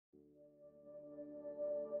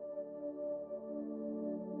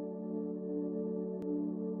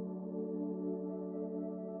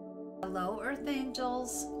Hello, Earth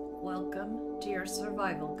Angels. Welcome to your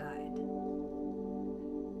survival guide.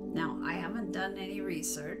 Now, I haven't done any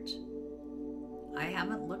research. I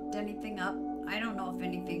haven't looked anything up. I don't know if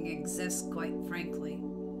anything exists, quite frankly.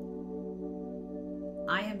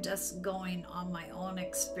 I am just going on my own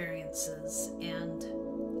experiences, and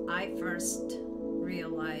I first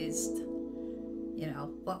realized,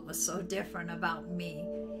 what was so different about me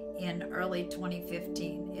in early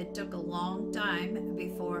 2015. It took a long time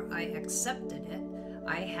before I accepted it.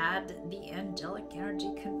 I had the angelic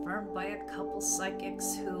energy confirmed by a couple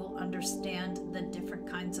psychics who understand the different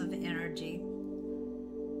kinds of energy.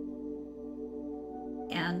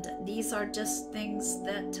 And these are just things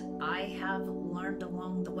that I have learned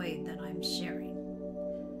along the way that I'm sharing.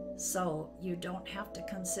 So you don't have to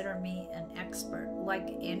consider me an expert like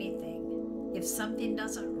anything. If something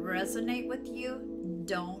doesn't resonate with you,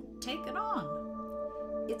 don't take it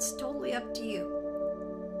on. It's totally up to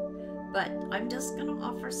you. But I'm just going to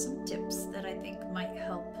offer some tips that I think might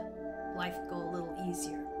help life go a little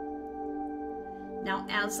easier. Now,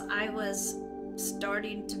 as I was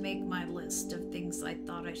starting to make my list of things I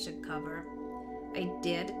thought I should cover, I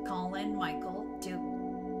did call in Michael to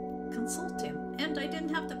consult him. And I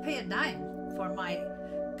didn't have to pay a dime for my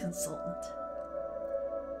consultant,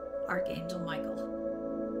 Archangel Michael.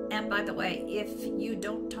 And by the way, if you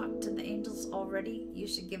don't talk to the angels already, you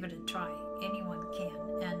should give it a try. Anyone can.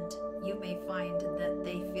 And you may find that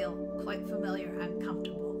they feel quite familiar and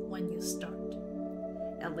comfortable when you start.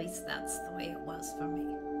 At least that's the way it was for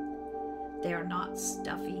me. They are not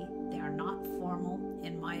stuffy. They are not formal.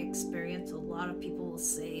 In my experience, a lot of people will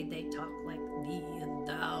say they talk like thee and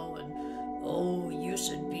thou and, oh, you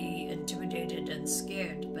should be intimidated and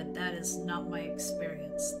scared. But that is not my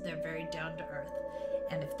experience. They're very down to earth.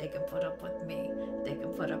 And if they can put up with me, they can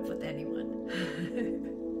put up with anyone.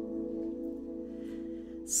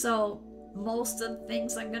 So most of the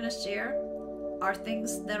things I'm going to share are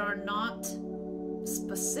things that are not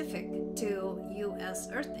specific to you as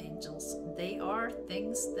Earth Angels. They are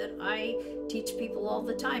things that I teach people all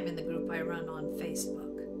the time in the group I run on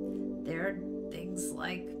Facebook. They're things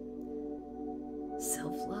like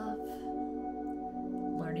self-love,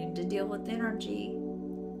 learning to deal with energy,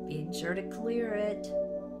 being sure to clear it.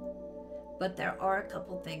 But there are a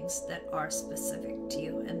couple things that are specific to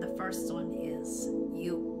you. And the first one is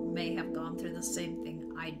you may have gone through the same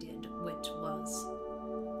thing I did, which was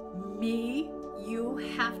me. You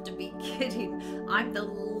have to be kidding. I'm the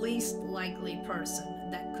least likely person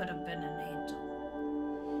that could have been an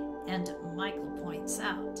angel. And Michael points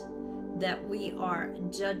out that we are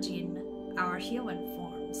judging our human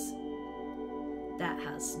forms. That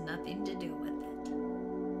has nothing to do with it.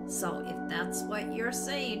 So if that's what you're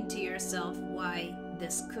saying to yourself, why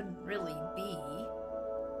this couldn't really be,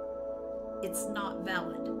 it's not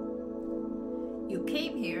valid. You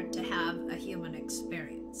came here to have a human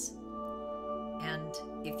experience. And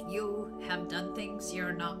if you have done things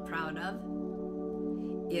you're not proud of,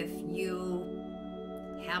 if you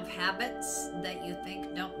have habits that you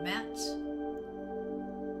think don't match,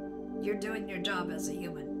 you're doing your job as a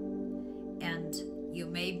human. And you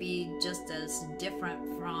may be just as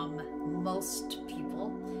different from most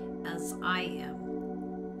people as I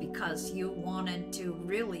am, because you wanted to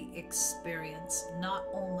really experience not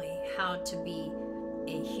only how to be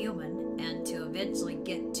a human and to eventually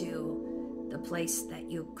get to the place that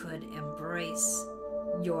you could embrace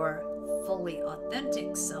your fully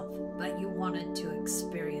authentic self, but you wanted to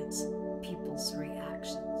experience people's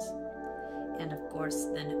reactions. And of course,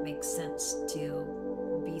 then it makes sense to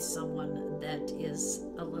be someone that is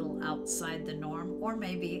a little outside the norm, or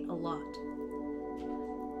maybe a lot.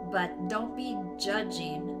 But don't be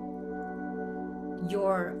judging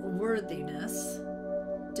your worthiness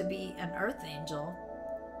to be an Earth Angel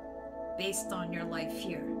based on your life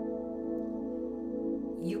here.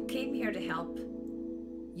 You came here to help.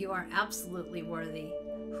 You are absolutely worthy.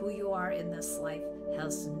 Who you are in this life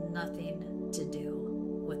has nothing to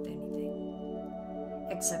do with anything,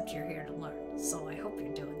 except you're here to learn. So I hope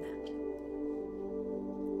you're doing that.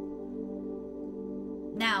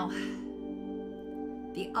 Now,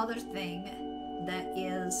 the other thing that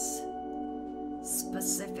is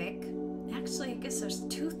specific, actually I guess there's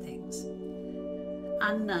two things.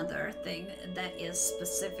 Another thing that is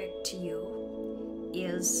specific to you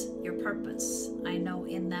is your purpose. I know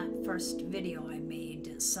in that first video I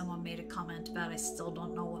made, someone made a comment about I still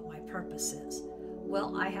don't know what my purpose is.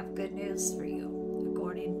 Well, I have good news for you.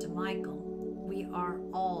 According to Michael, we are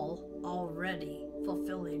all already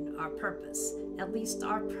fulfilling our purpose, at least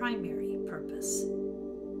our primary purpose.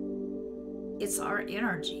 It's our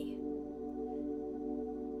energy.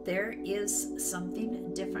 There is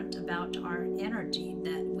something different about our energy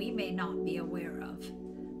that we may not be aware of,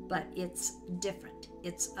 but it's different.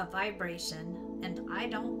 It's a vibration, and I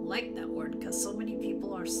don't like that word because so many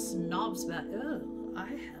people are snobs about, oh, I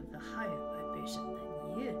have a higher vibration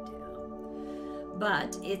than you do.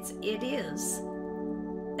 But it is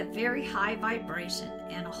a very high vibration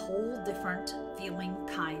and a whole different feeling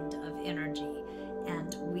kind of energy,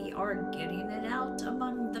 and we are getting it out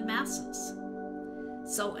among the masses.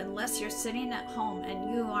 So unless you're sitting at home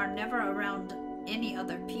and you are never around any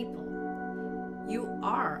other people, you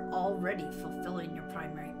are already fulfilling your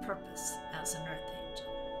primary purpose as an earth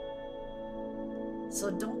angel. So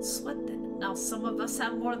don't sweat that. Now, some of us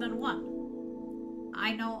have more than one.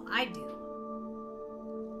 I know I do.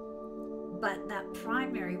 But that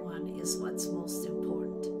primary one is what's most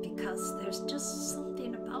important, because there's just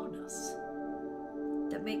something about us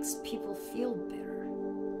that makes people feel better.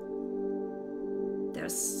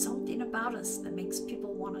 There's something about us that makes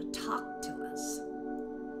people want to talk to us,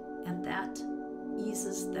 and that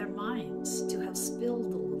eases their minds to have spilled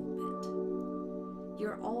a little bit.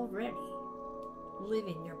 You're already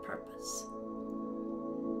living your purpose.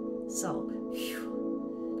 So,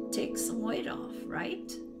 take some weight off,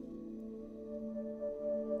 right?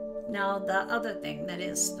 Now, the other thing that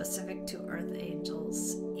is specific to earth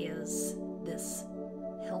angels is this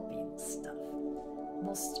helping stuff.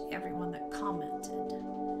 Most everyone that commented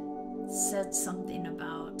said something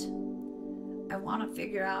about, I want to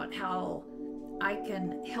figure out how I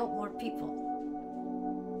can help more people.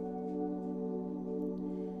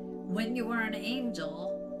 When you were an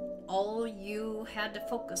angel, all you had to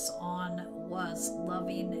focus on was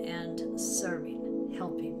loving and serving,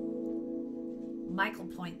 helping. Michael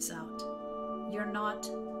points out, you're not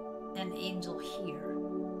an angel here.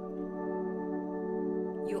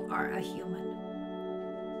 You are a human.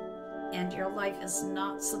 And your life is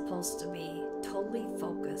not supposed to be totally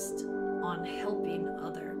focused on helping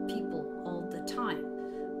other people all the time.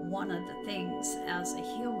 One of the things as a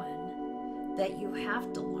human that you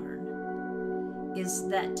have to learn is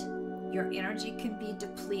that your energy can be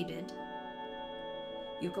depleted.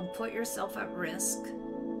 You can put yourself at risk.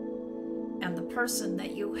 And the person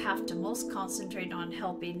that you have to most concentrate on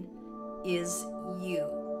helping is you.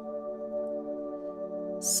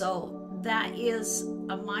 So that is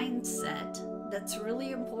a mindset that's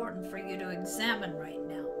really important for you to examine right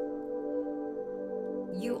now.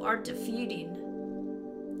 You are defeating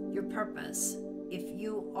your purpose if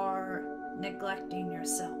you are neglecting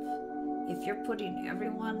yourself, if you're putting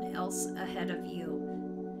everyone else ahead of you,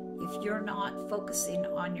 if you're not focusing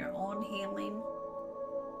on your own healing,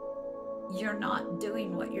 you're not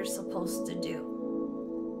doing what you're supposed to do.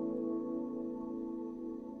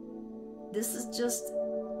 This is just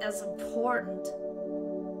as important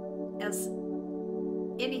as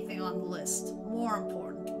anything on the list, more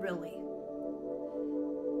important, really.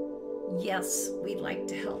 Yes, we like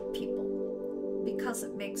to help people because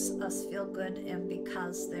it makes us feel good and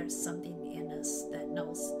because there's something in us that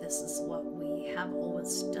knows this is what we have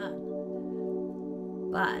always done.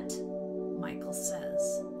 But Michael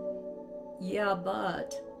says, yeah,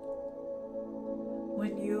 but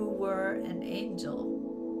when you were an angel,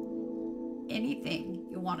 anything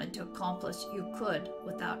you wanted to accomplish, you could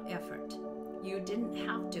without effort. You didn't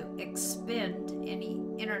have to expend any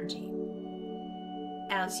energy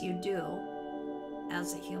as you do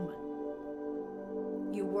as a human.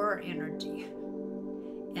 You were energy,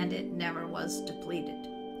 and it never was depleted.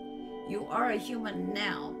 You are a human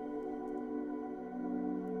now,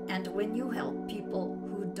 and when you help people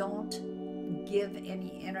who don't give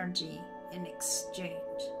any energy in exchange,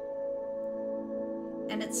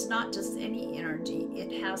 and it's not just any energy,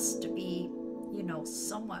 it has to be,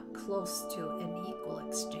 somewhat close to an equal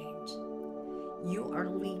exchange. You are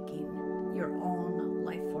leaking your own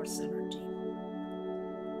life force energy.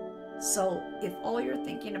 So if all you're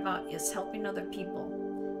thinking about is helping other people,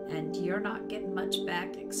 and you're not getting much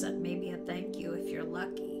back except maybe a thank you if you're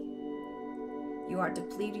lucky, you are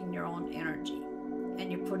depleting your own energy,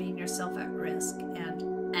 and you're putting yourself at risk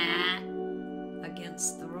and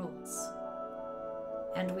against the rules.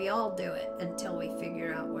 And we all do it until we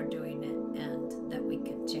figure out we're doing it and that we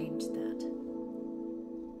can change that.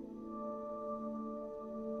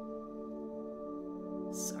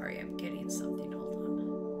 Sorry, I'm getting something. Hold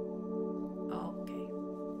on. Okay.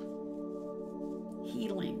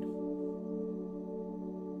 Healing.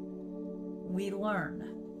 We learn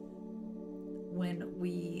when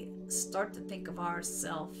we start to think of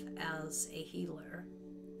ourselves as a healer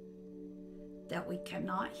that we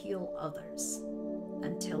cannot heal others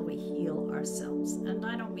until we heal ourselves. And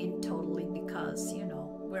I don't mean totally, because,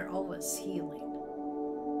 we're always healing.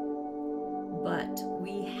 But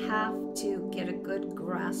we have to get a good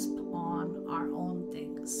grasp on our own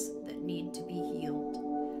things that need to be healed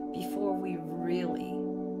before we really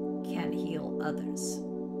can heal others.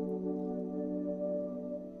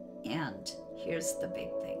 And here's the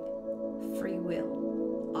big thing. Free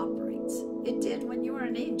will operates. It did when you were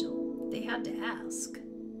an angel. They had to ask.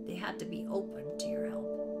 They had to be open to your help.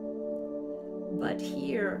 But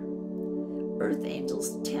here, earth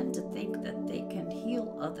angels tend to think that they can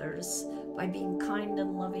heal others by being kind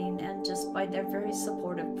and loving and just by their very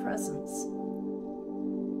supportive presence.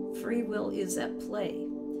 Free will is at play,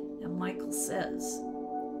 and Michael says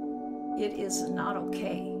it is not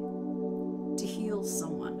okay to heal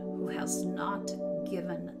someone who has not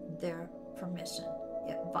given their permission.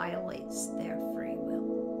 It violates their free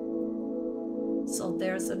will. So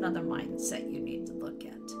there's another mindset you need to look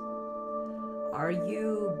at. Are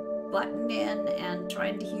you butting in and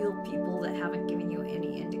trying to heal people that haven't given you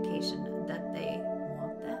any indication that they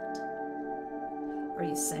want that? Are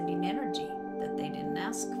you sending energy that they didn't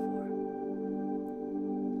ask for?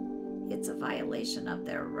 It's a violation of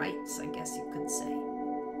their rights, I guess you could say.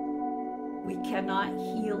 We cannot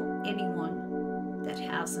heal anyone that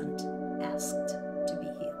hasn't asked to be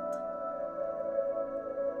healed.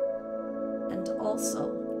 And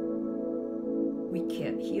also, we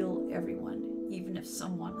can't heal everyone, even if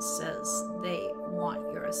someone says they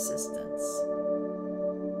want your assistance.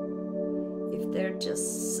 If they're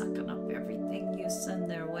just sucking up everything you send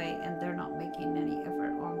their way and they're not making any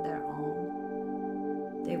effort on their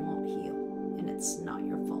own, they won't heal, and it's not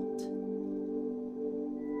your fault.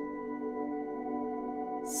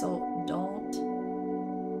 So don't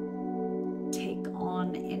take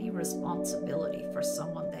on any responsibility for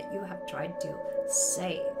someone that you have tried to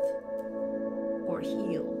save or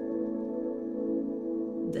heal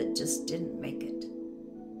that just didn't make it.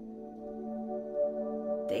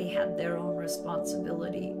 They had their own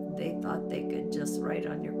responsibility. They thought they could just ride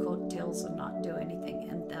on your coattails and not do anything,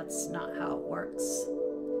 and that's not how it works.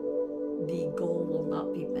 The goal will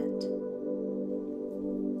not be met.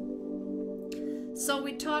 So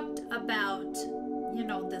we talked about,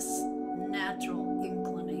 this natural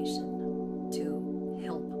inclination to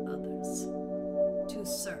help others, to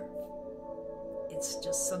serve. It's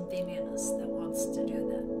just something in us that wants to do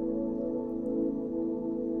that.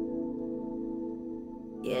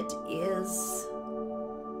 It is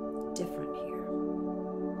different here.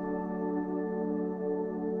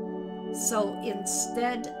 So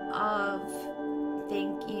instead of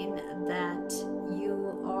thinking that you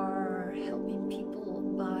are helping people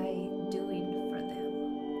by doing for them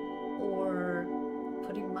or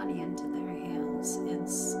putting money into their hands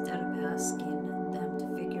instead of asking them to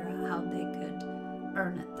figure out how they could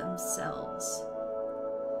earn it themselves,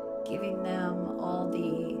 giving them all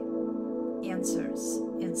the answers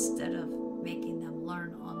instead of making them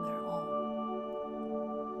learn on their own.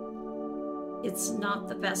 It's not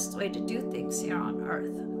the best way to do things here on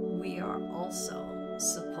earth. We are also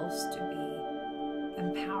supposed to be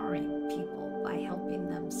empowering people by helping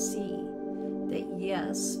them see that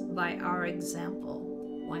yes, by our example,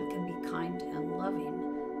 one can be kind and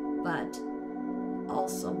loving, but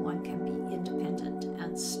also one can be independent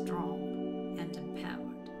and strong and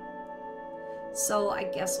empowered. So I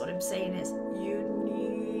guess what I'm saying is you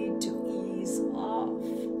need to ease off,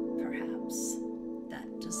 perhaps, that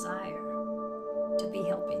desire to be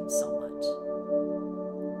helping so much.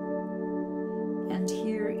 And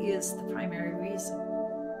here is the primary reason.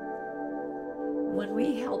 When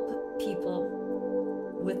we help people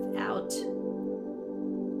without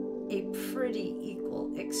a pretty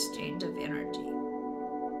equal exchange of energy,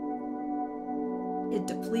 it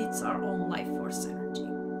depletes our own life force energy.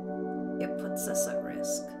 It puts us at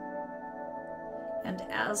risk. And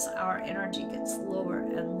as our energy gets lower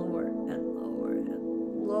and lower and lower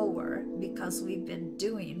and lower because we've been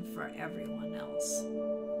doing for everyone else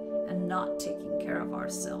and not taking care of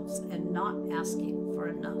ourselves and not asking for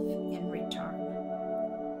enough in return,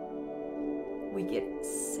 we get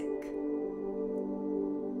sick.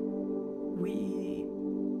 We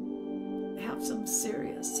have some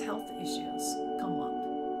serious health issues come up.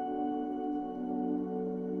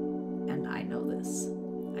 And I know this.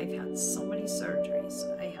 I've had so many surgeries.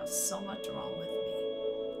 I have so much wrong with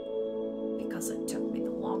me because it took me the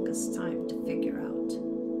longest time to figure out.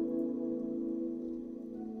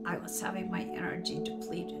 I was having my energy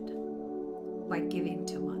depleted by giving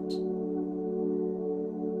too much.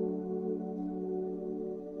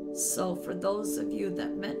 So for those of you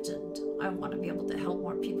that mentioned, I want to be able to help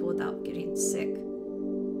more people without getting sick.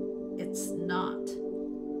 It's not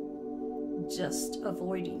just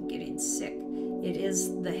avoiding getting sick. It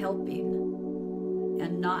is the helping and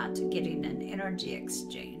and not getting an energy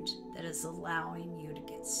exchange that is allowing you to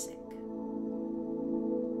get sick.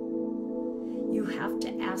 You have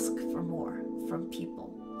to ask for more from people.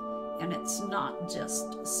 And it's not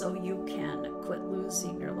just so you can quit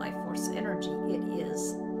losing your life force energy. It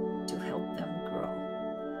is to help them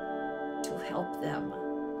grow, to help them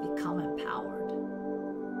become empowered,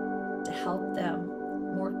 to help them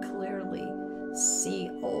more clearly see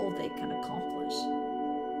all they can accomplish,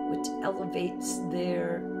 which elevates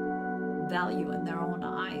their value in their own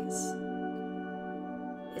eyes.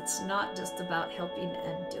 It's not just about helping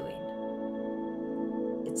and doing.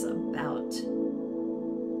 It's about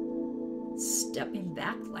stepping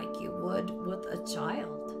back like you would with a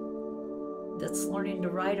child that's learning to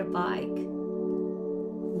ride a bike,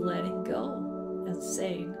 letting go and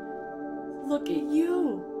saying, look at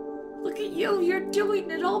you, you're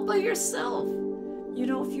doing it all by yourself. You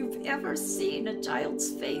know, if you've ever seen a child's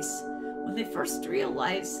face when they first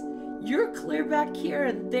realize you're clear back here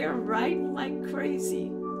and they're riding like crazy,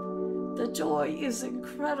 the joy is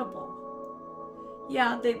incredible.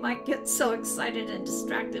 Yeah, they might get so excited and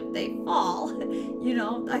distracted they fall. You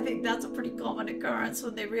know, I think that's a pretty common occurrence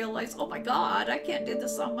when they realize, oh my God, I can't do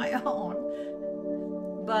this on my own.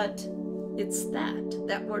 But it's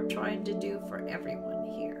that we're trying to do for everyone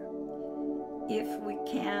here. If we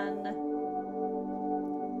can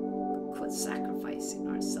quit sacrificing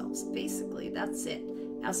ourselves, basically that's it.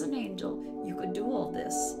 As an angel, you could do all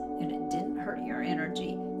this and it didn't hurt your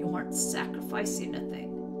energy. You weren't sacrificing a thing.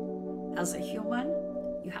 As a human,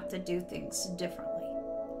 you have to do things differently.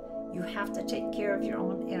 You have to take care of your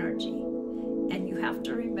own energy. And you have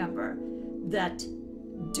to remember that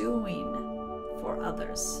doing for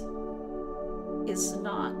others is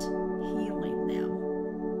not healing them.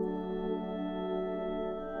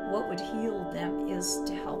 What would heal them is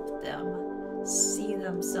to help them see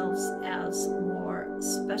themselves as more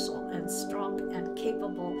special and strong and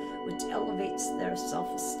capable, which elevates their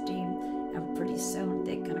self-esteem. And pretty soon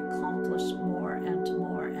they can accomplish more and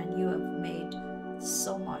more, and you have made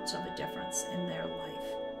so much of a difference in their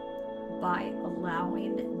life by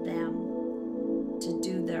allowing them to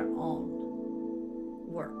do their own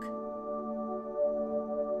work.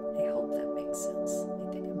 I hope that makes sense. I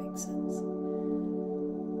think it makes sense.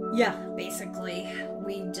 Yeah, basically,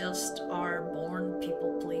 we just are born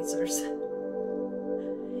people pleasers.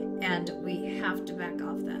 And we have to back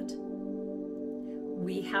off that.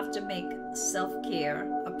 We have to make self-care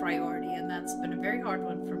a priority, and that's been a very hard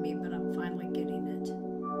one for me, but I'm finally getting it.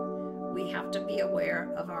 We have to be aware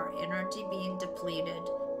of our energy being depleted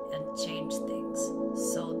and change things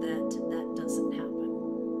so that that doesn't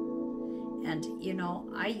happen. And, you know,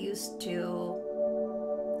 I used to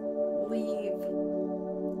leave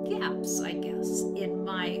gaps, I guess, in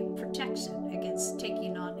my protection against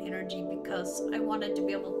taking on energy because I wanted to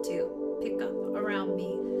be able to pick up around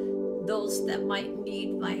me those that might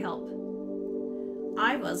need my help.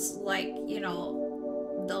 I was like, you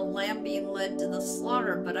know, the lamb being led to the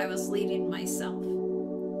slaughter, but I was leading myself.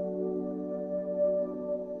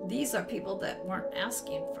 These are people that weren't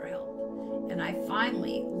asking for help. And I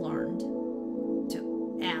finally learned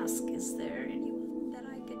to ask, is there anyone that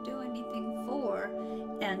I could do anything for?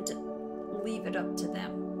 And leave it up to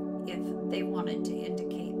them if they wanted to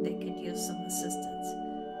indicate they could use some assistance.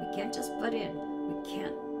 We can't just butt in. We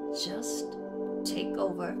can't just take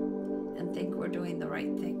over and think we're doing the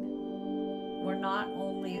right thing. We're not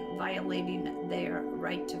only violating their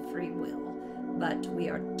right to free will, but we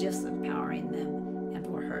are disempowering them and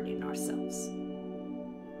we're hurting ourselves.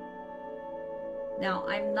 Now,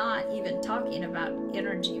 I'm not even talking about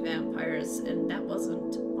energy vampires, and that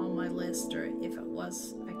wasn't on my list, or if it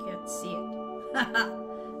was, I can't see it.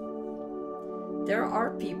 There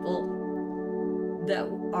are people that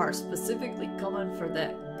are specifically coming for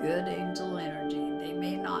that good angel energy. They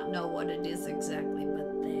may not know what it is exactly,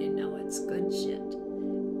 but they know it's good shit.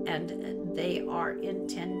 And they are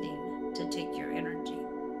intending to take your energy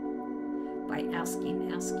by asking.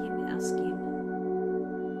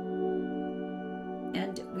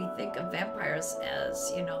 And we think of vampires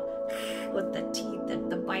as, you know, with the teeth and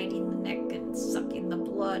the biting the neck and sucking the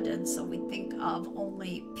blood. And so we think of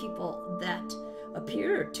only people that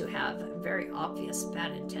appear to have very obvious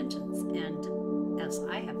bad intentions. And as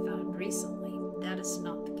I have found recently, that is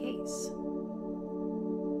not the case.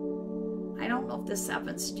 I don't know if this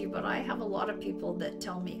happens to you, but I have a lot of people that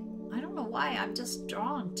tell me, I don't know why, I'm just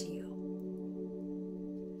drawn to you.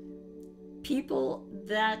 People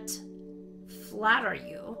that flatter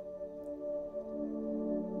you,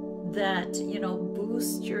 that, you know,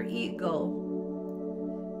 boost your ego,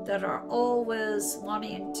 that are always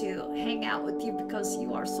wanting to hang out with you because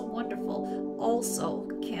you are so wonderful also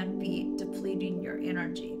can be depleting your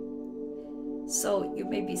energy. So you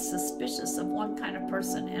may be suspicious of one kind of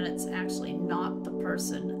person, and it's actually not the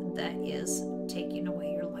person that is taking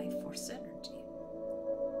away your life force energy.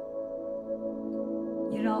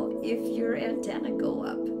 You know, if your antenna go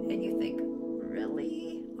up and you think,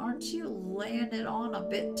 really? Aren't you laying it on a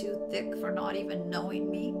bit too thick for not even knowing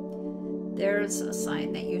me? There's a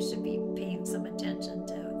sign that you should be paying some attention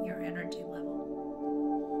to your energy level.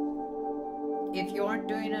 If you aren't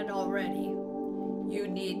doing it already, you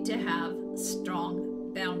need to have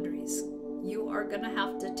strong boundaries. You are going to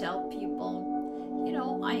have to tell people, you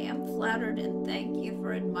know, I am flattered and thank you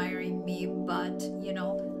for admiring me, but, you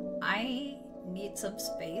know, I need some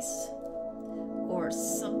space, or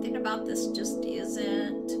something about this just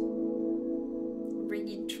isn't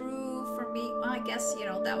ringing true for me. Well, I guess, you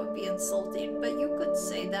know, that would be insulting, but you could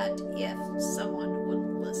say that if someone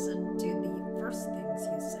wouldn't listen to the first things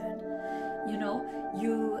you said. You know,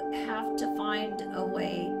 you have to find a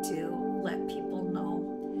way to let people know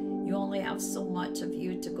you only have so much of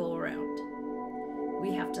you to go around.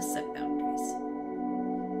 We have to set boundaries.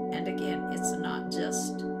 And again, it's not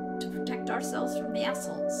just to protect ourselves from the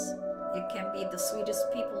assholes. It can be the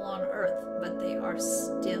sweetest people on earth, but they are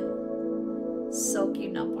still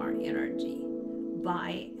soaking up our energy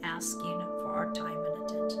by asking for our time and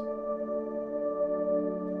attention.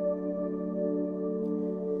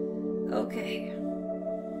 Okay.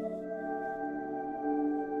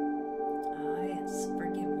 Yes,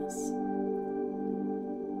 forgiveness.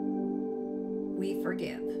 We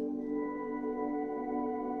forgive.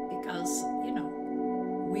 Because, you know,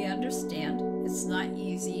 we understand it's not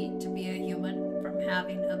easy to be a human from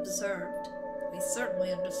having observed. We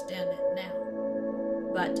certainly understand it now.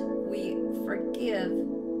 But we forgive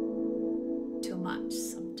too much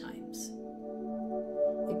sometimes.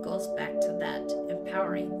 It goes back to that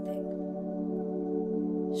empowering thing.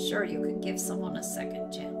 Sure, you could give someone a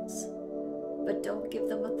second chance, but don't give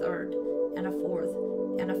them a third and a fourth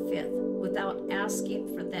and a fifth without asking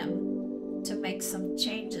for them to make some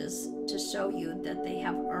changes to show you that they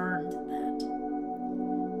have earned that.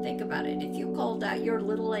 Think about it. If you called out your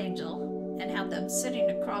little angel and had them sitting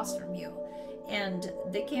across from you, and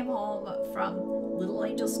they came home from Little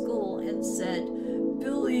Angel School and said,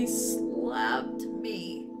 Billy slapped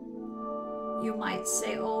me, you might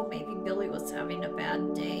say, oh, maybe Billy was having a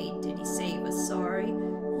bad day. Did he say he was sorry?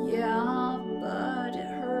 Yeah, but it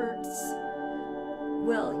hurts.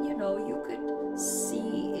 Well, you know, you could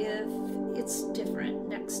see if it's different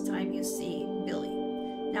next time you see Billy.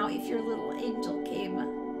 Now, if your little angel came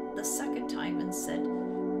the second time and said,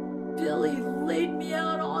 Billy laid me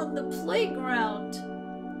out on the playground,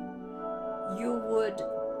 you would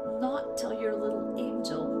not tell your little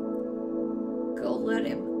angel, go let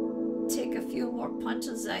him take a few more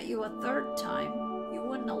punches at you a third time. You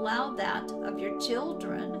wouldn't allow that of your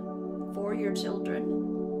children, for your children.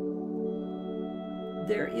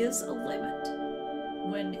 There is a limit.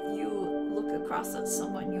 When you look across at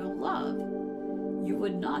someone you love, you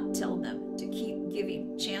would not tell them to keep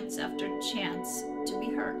giving chance after chance to be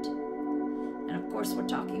hurt. And of course, we're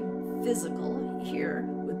talking physical here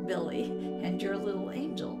with Billy and your little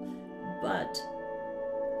angel, but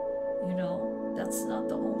you know, that's not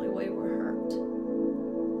the only way we're hurt.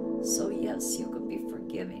 So yes, you can be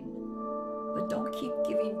forgiving, but don't keep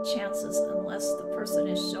giving chances unless the person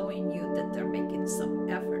is showing you that they're making some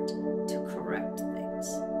effort to correct things.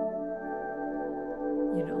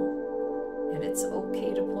 You know, and it's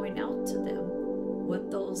okay to point out to them what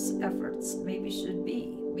those efforts maybe should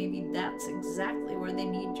be. Maybe that's exactly where they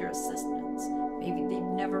need your assistance. Maybe they've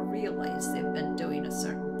never realized they've been doing a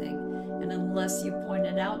certain thing. And unless you point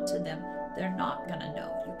it out to them, they're not going to know.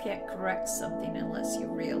 You can't correct something unless you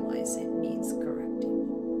realize it needs correcting.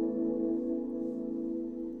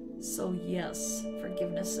 So yes,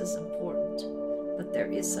 forgiveness is important, but there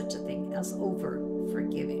is such a thing as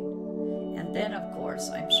over-forgiving. And then, of course,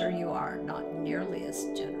 I'm sure you are not nearly as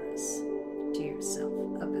generous to yourself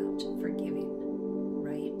about forgiving,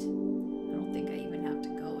 right? I don't think I even have to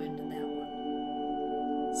go into that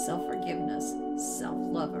one. Self-forgiveness,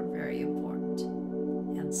 self-love are very important,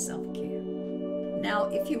 and self-care. Now,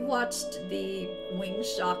 if you watched the wing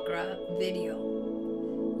chakra video,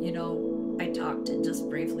 you know, I talked just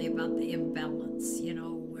briefly about the imbalance. You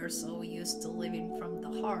know, we're so used to living from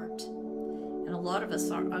the heart, and a lot of us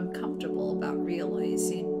are uncomfortable about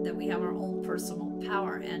realizing that we have our own personal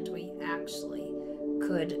power and we actually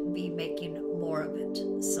could be making more of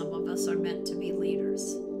it. Some of us are meant to be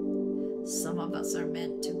leaders. Some of us are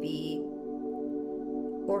meant to be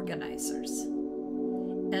organizers.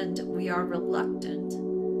 And we are reluctant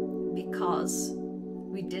because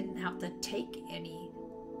we didn't have to take any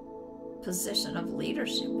position of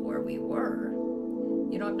leadership where we were.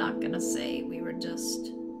 You know, I'm not going to say we were just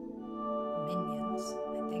minions.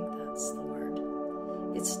 I think that's the word.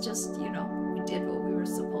 It's just, you know, we did what we were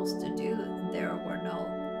supposed to do. There were no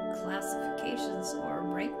classifications or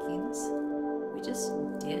rankings. We just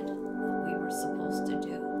did what we were supposed to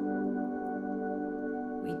do.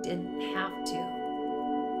 We didn't have to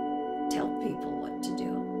tell people what to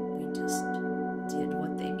do. We just did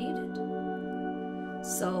what they needed.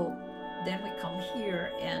 So then we come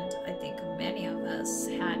here, and I think many of us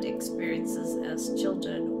had experiences as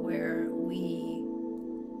children where we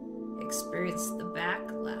experienced the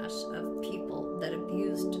backlash of people that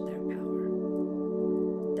abused their power,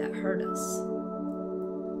 that hurt us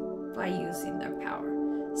by using their power.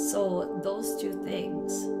 So those two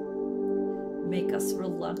things make us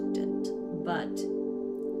reluctant, but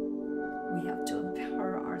we have to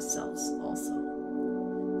empower ourselves also.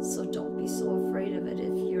 So don't be so afraid of it.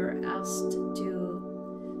 If you're asked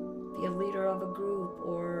to be a leader of a group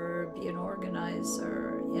or be an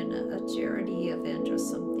organizer in a charity event or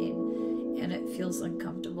something, and it feels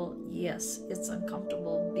uncomfortable, yes, it's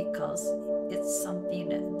uncomfortable because it's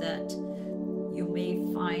something that you may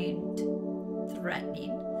find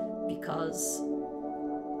threatening because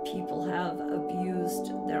people have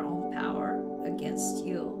abused their own power against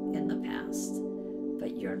you in the past,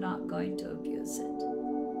 but you're not going to abuse it.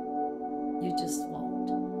 You just won't.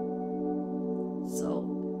 So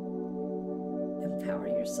empower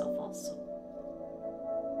yourself also.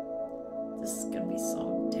 This is going to be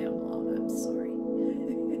so damn long. I'm sorry.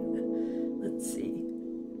 Let's see.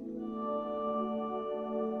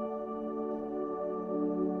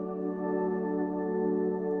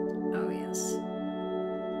 Oh, yes.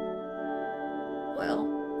 Well,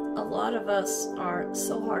 a lot of us are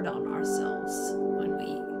so hard on ourselves when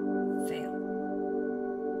we fail.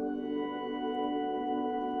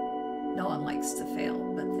 No one likes to fail,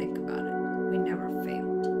 but think about it. We never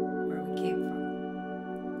failed where we came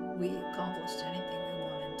from. We accomplished anything we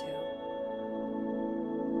wanted to,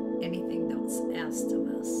 anything that was asked of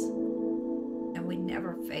us, and we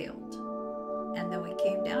never failed. And then we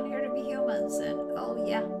came down here to be humans, and oh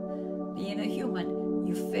yeah, being a human,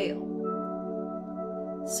 you fail.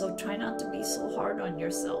 So try not to be so hard on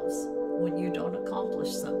yourselves when you don't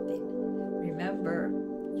accomplish something. Remember,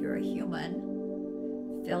 you're a human.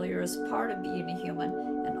 Failure is part of being a human,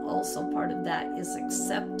 and also part of that is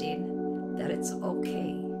accepting that it's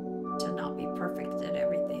okay to not be perfect at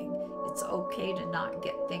everything. It's okay to not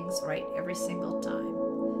get things right every single time.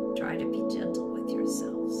 Try to be gentle with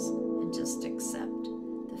yourselves and just accept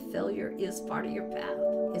the failure is part of your path.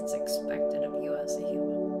 It's expected of you as a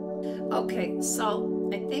human. Okay, so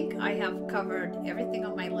I think I have covered everything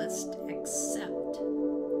on my list except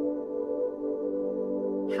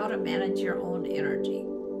how to manage your own energy.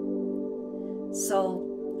 So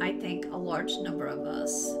I think a large number of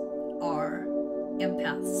us are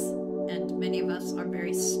empaths, and many of us are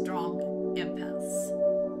very strong empaths.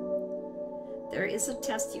 There is a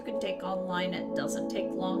test you can take online. It doesn't take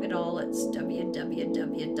long at all. It's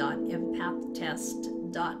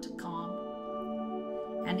www.empathtest.com,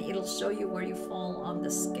 and it'll show you where you fall on the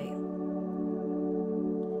scale.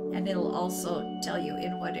 And it'll also tell you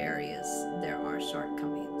in what areas there are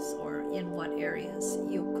shortcomings or in what areas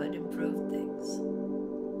you could improve things.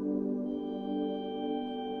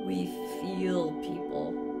 We feel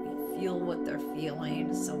people. We feel what they're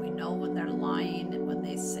feeling, so we know when they're lying and when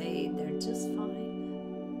they say they're just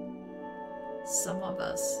fine. Some of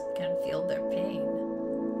us can feel their pain.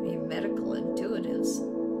 I mean, medical intuitives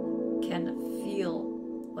can feel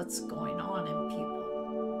what's going on in people.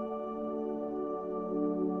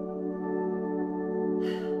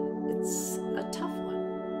 It's a tough one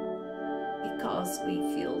because we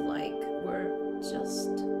feel like we're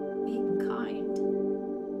just being kind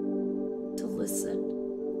to listen,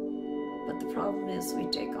 but the problem is we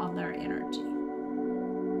take on their energy.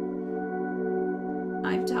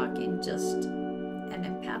 I'm talking just an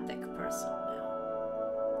empathic person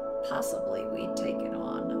now. Possibly we take it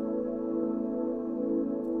on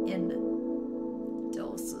in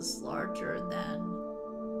doses larger than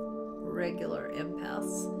regular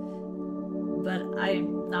empaths, but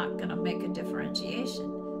I'm not going to make a differentiation.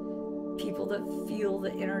 People that feel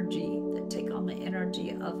the energy, that take on the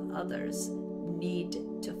energy of others, need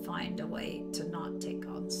to find a way to not take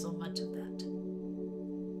on so much of that.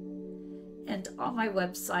 And on my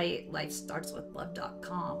website,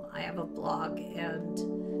 lifestartswithlove.com, I have a blog, and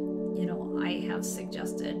I have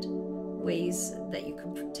suggested ways that you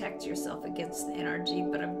can protect yourself against the energy,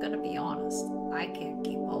 but I'm going to be honest, I can't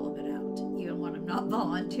keep all of it out, even when I'm not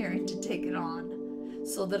volunteering to take it on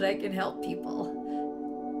so that I can help people.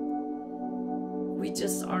 We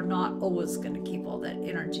just are not always going to keep all that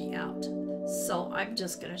energy out. So I'm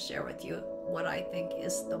just going to share with you what I think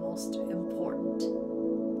is the most important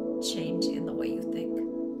change in the way you think.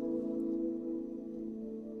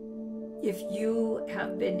 If you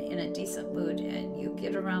have been in a decent mood and you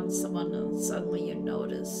get around someone and suddenly you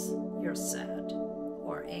notice you're sad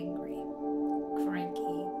or angry,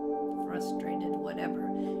 cranky, frustrated, whatever,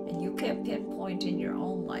 and you can't pinpoint in your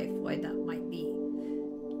own life why that might be,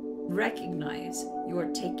 recognize you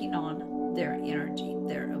are taking on their energy,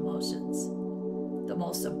 their emotions. The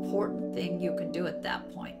most important thing you can do at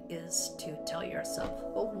that point is to tell yourself,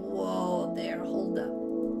 oh, whoa there, hold up.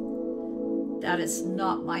 That is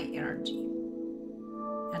not my energy,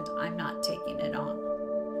 and I'm not taking it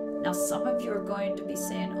on. Now, some of you are going to be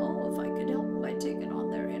saying, oh, if I could help them by taking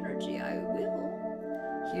on their energy, I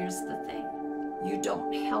will. Here's the thing. You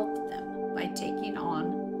don't help them by taking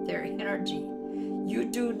on their energy. You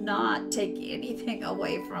do not take anything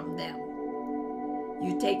away from them.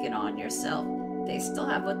 You take it on yourself. They still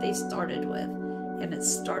have what they started with, and it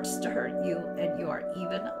starts to hurt you, and you are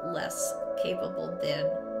even less capable then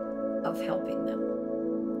of helping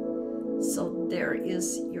them. So there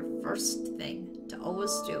is your first thing to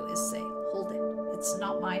always do is say, hold it. It's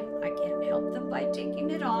not mine. I can't help them by taking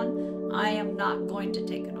it on. I am not going to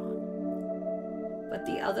take it on. But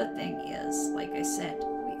the other thing is, like I said,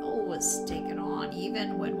 we always take it on,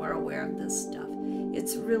 even when we're aware of this stuff.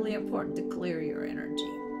 It's really important to clear your energy.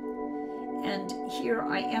 And here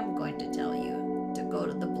I am going to tell you to go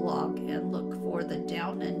to the blog and look for the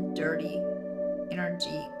Down and Dirty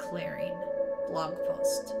Energy Clearing blog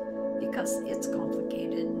post, because it's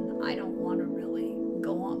complicated and I don't want to really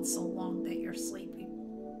go on so long that you're sleeping.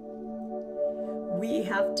 We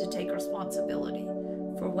have to take responsibility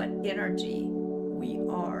for what energy we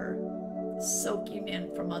are soaking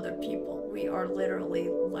in from other people. We are literally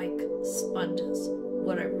like sponges.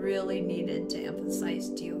 What I really needed to emphasize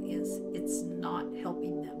to you is it's not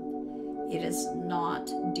helping them. It is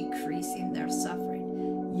not decreasing their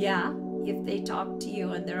suffering. Yeah, if they talk to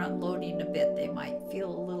you and they're unloading a bit, they might feel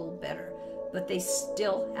a little better, but they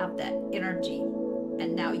still have that energy,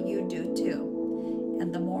 and now you do too.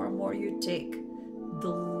 And the more and more you take, the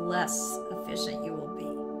less efficient you will be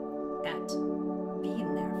at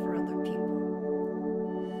being there for other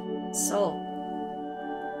people. So,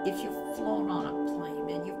 if you've flown on a plane,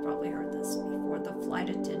 and you've probably heard this before, the flight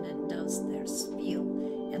attendant does their spiel,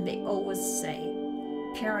 and they always say,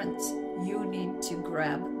 parents, you need to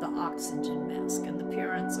grab the oxygen mask. And the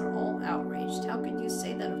parents are all outraged. How could you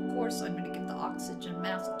say that? Of course I'm going to give the oxygen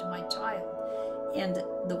mask to my child. And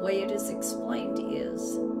the way it is explained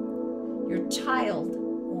is, your child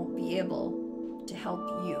won't be able to help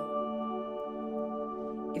you.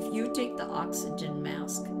 If you take the oxygen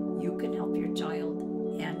mask, you can help your child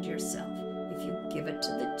and yourself. If you give it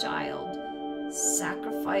to the child,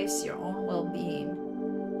 sacrifice your own well-being,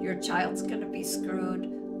 your child's going to be screwed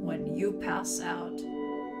when you pass out.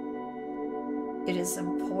 It is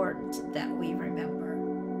important that we remember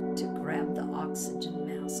to grab the oxygen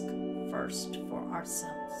mask first for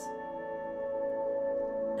ourselves.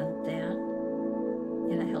 And then,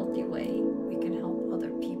 in a healthy way, we can help other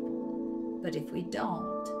people. But if we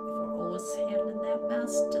don't, if we're always handing that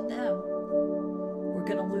mask to them, we're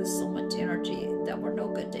going to lose so much energy that we're no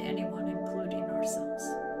good to anyone, including ourselves.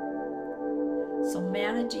 So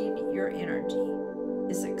managing your energy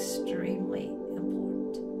is extremely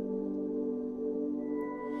important.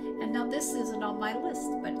 And now this isn't on my list,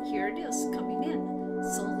 but here it is coming in.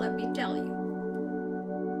 So let me tell you.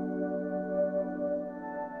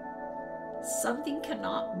 Something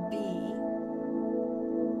cannot be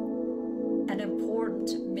an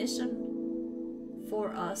important mission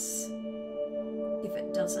for us if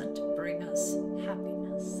it doesn't bring us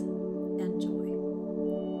happiness and joy.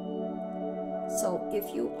 So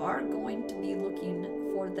if you are going to be looking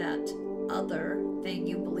for that other thing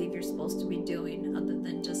you believe you're supposed to be doing other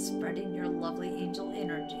than just spreading your lovely angel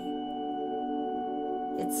energy,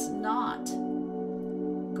 it's not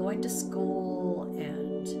going to school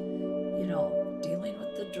and, you know, dealing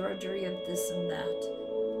with the drudgery of this and that,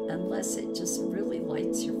 unless it just really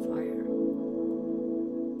lights your fire.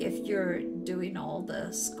 If you're doing all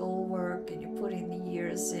the schoolwork and you're putting the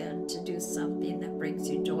years in to do something that brings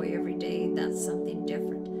you joy every day, that's something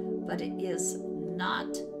different. But it is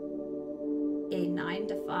not a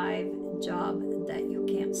 9-to-5 job that you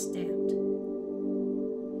can't stand.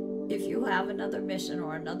 If you you have another mission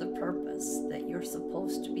or another purpose that you're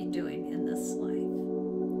supposed to be doing in this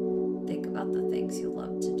life, think about the things you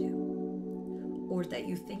love to do, or that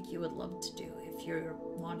you think you would love to do if you're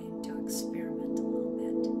wanting to experiment a little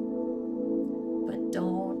bit. But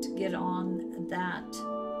don't get on that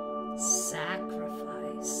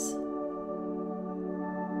sacrifice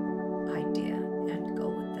idea and go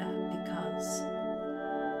with that, because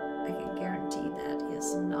I can guarantee that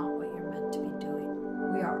is not what you're meant to be doing.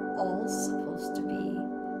 We are all supposed to be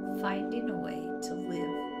finding a way to live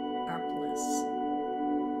our bliss.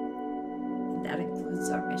 And that includes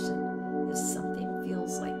our mission. If something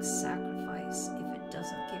feels like sacrifice, if it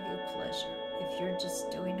doesn't give you pleasure, if you're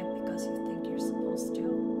just doing it because you think you're supposed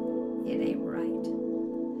to, it ain't right.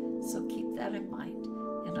 So keep that in mind.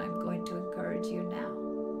 And I'm going to encourage you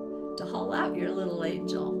now to haul out your little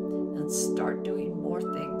angel and start doing more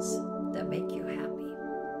things that make you happy.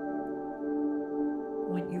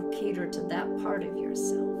 When you cater to that part of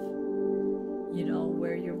yourself, you know,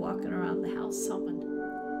 where you're walking around the house humming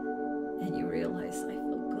and you realize, I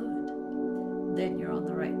feel good, then you're on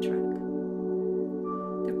the right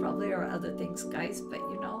track. There probably are other things, guys, but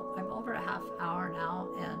you know, I'm over a half hour now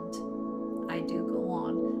and I do go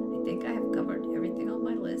on. I think I have covered everything on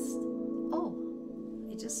my list. Oh,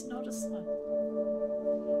 I just noticed one.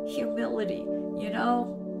 Humility. You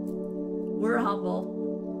know, we're humble.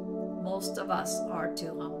 Most of us are too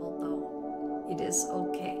humble, though. It is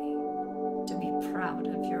okay to be proud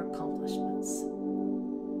of your accomplishments.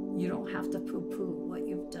 You don't have to poo-poo what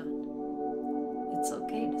you've done. It's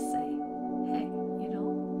okay to say, hey, you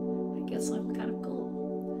know, I guess I'm kind of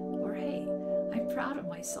cool. Or hey, I'm proud of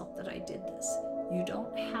myself that I did this. You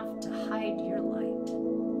don't have to hide your light.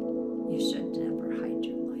 You should never hide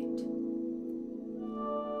your light.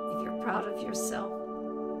 If you're proud of yourself,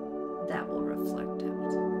 that will reflect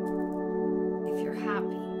out. If you're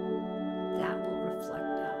happy, that will reflect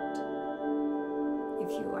out.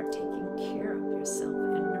 If you are taking care of yourself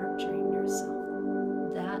and nurturing yourself,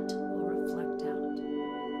 that will reflect out.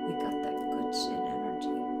 We got that good shit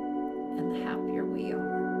energy. And the happier we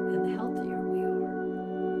are, and the healthier we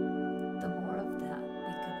are, the more of that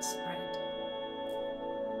we can spread.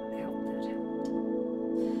 I hope that helped.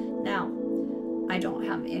 Now, I don't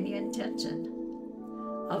have any intention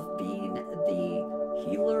of being the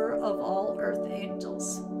healer of all earth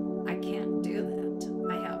angels. I can't do that.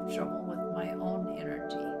 I have trouble with my own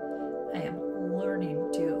energy. I am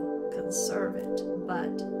learning to conserve it,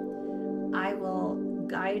 but I will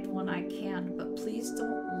guide when I can, but please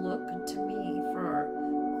don't look to me for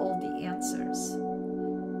all the answers.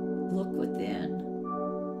 Look within.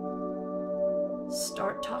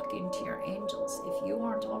 Start talking to your angels. If you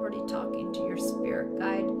aren't already talking to your spirit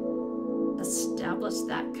guide, establish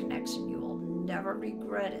that connection. You will never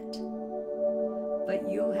regret it. But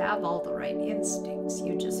you have all the right instincts.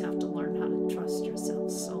 You just have to learn how to trust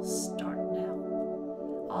yourself. So start now.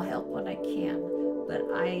 I'll help when I can, but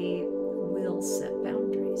I will set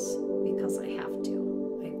boundaries because I have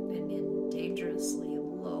to. I've been in dangerously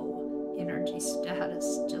low energy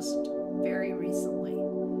status just very recently.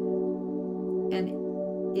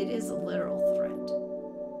 And it is a literal threat.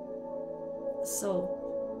 So,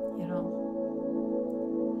 you know,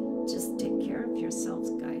 just take care of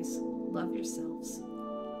yourselves, guys. Love yourselves.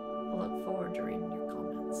 I look forward to reading your